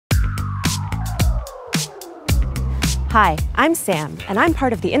Hi, I'm Sam, and I'm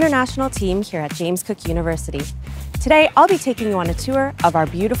part of the international team here at James Cook University. Today, I'll be taking you on a tour of our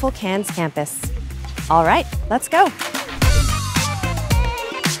beautiful Cairns campus. All right, let's go.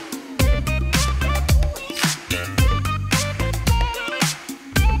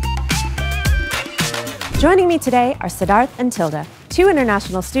 Joining me today are Siddharth and Tilda, two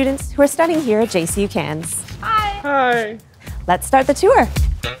international students who are studying here at JCU Cairns. Hi. Hi. Let's start the tour.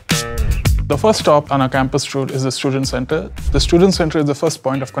 The first stop on our campus route is the Student Center. The Student Center is the first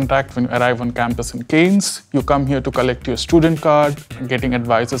point of contact when you arrive on campus in Cairns. You come here to collect your student card, getting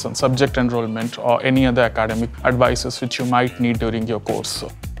advices on subject enrollment or any other academic advices which you might need during your course.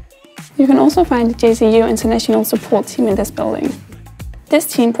 You can also find the JCU International Support Team in this building. This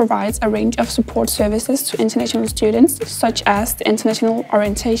team provides a range of support services to international students, such as the international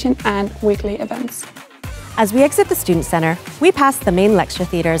orientation and weekly events. As we exit the Student Center, we pass the main lecture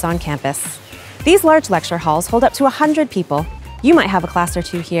theatres on campus. These large lecture halls hold up to 100 people. You might have a class or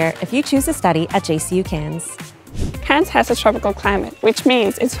two here if you choose to study at JCU Cairns. Cairns has a tropical climate, which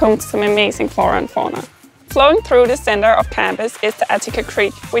means it's home to some amazing flora and fauna. Flowing through the center of campus is the Attica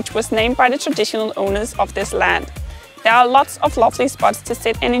Creek, which was named by the traditional owners of this land. There are lots of lovely spots to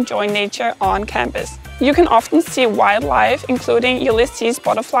sit and enjoy nature on campus. You can often see wildlife, including Ulysses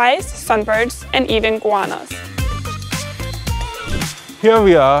butterflies, sunbirds, and even iguanas. Here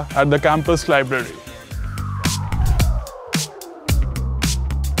we are at the campus library.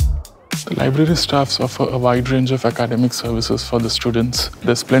 The library staffs offer a wide range of academic services for the students.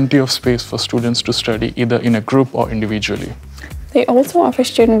 There's plenty of space for students to study either in a group or individually. They also offer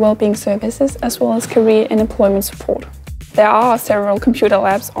student well-being services as well as career and employment support. There are several computer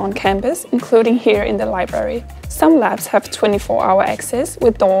labs on campus, including here in the library. Some labs have 24-hour access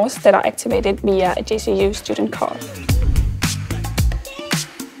with doors that are activated via a JCU student card.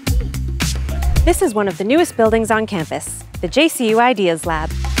 This is one of the newest buildings on campus, the JCU Ideas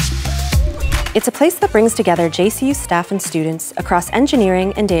Lab. It's a place that brings together JCU staff and students across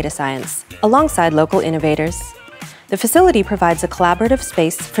engineering and data science, alongside local innovators. The facility provides a collaborative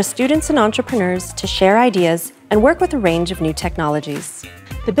space for students and entrepreneurs to share ideas and work with a range of new technologies.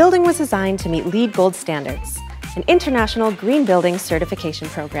 The building was designed to meet LEED Gold standards, an international green building certification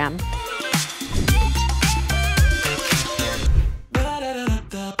program.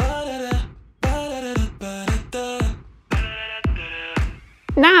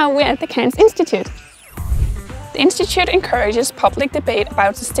 Now we're at the Cairns Institute. The Institute encourages public debate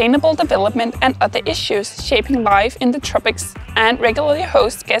about sustainable development and other issues shaping life in the tropics and regularly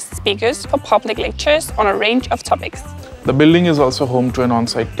hosts guest speakers for public lectures on a range of topics. The building is also home to an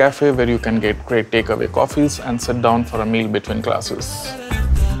on-site cafe where you can get great takeaway coffees and sit down for a meal between classes.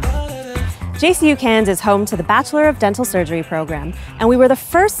 JCU Cairns is home to the Bachelor of Dental Surgery program, and we were the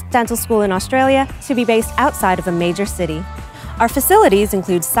first dental school in Australia to be based outside of a major city. Our facilities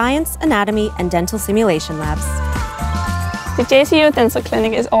include science, anatomy, and dental simulation labs. The JCU Dental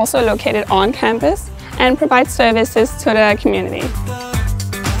Clinic is also located on campus and provides services to the community.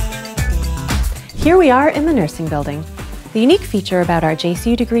 Here we are in the nursing building. The unique feature about our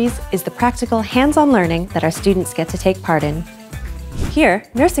JCU degrees is the practical hands-on learning that our students get to take part in. Here,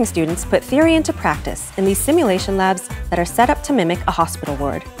 nursing students put theory into practice in these simulation labs that are set up to mimic a hospital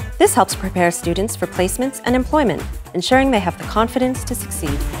ward. This helps prepare students for placements and employment, ensuring they have the confidence to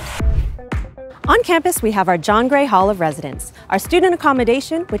succeed. On campus, we have our John Gray Hall of Residence, our student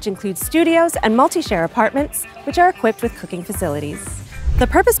accommodation, which includes studios and multi-share apartments, which are equipped with cooking facilities. The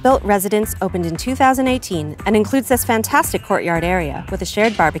purpose-built residence opened in 2018 and includes this fantastic courtyard area with a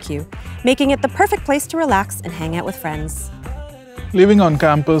shared barbecue, making it the perfect place to relax and hang out with friends. Living on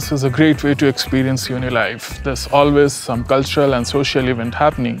campus is a great way to experience uni life. There's always some cultural and social event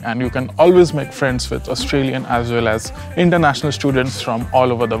happening, and you can always make friends with Australian as well as international students from all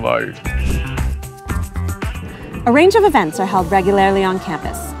over the world. A range of events are held regularly on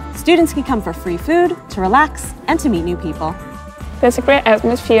campus. Students can come for free food, to relax, and to meet new people. There's a great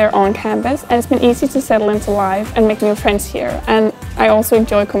atmosphere on campus, and it's been easy to settle into life and make new friends here. And I also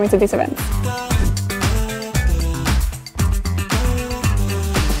enjoy coming to these events.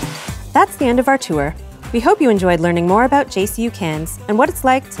 That's the end of our tour. We hope you enjoyed learning more about JCU Cairns and what it's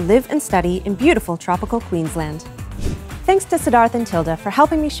like to live and study in beautiful tropical Queensland. Thanks to Siddharth and Tilda for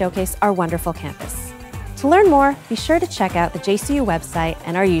helping me showcase our wonderful campus. To learn more, be sure to check out the JCU website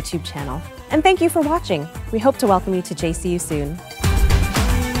and our YouTube channel. And thank you for watching. We hope to welcome you to JCU soon.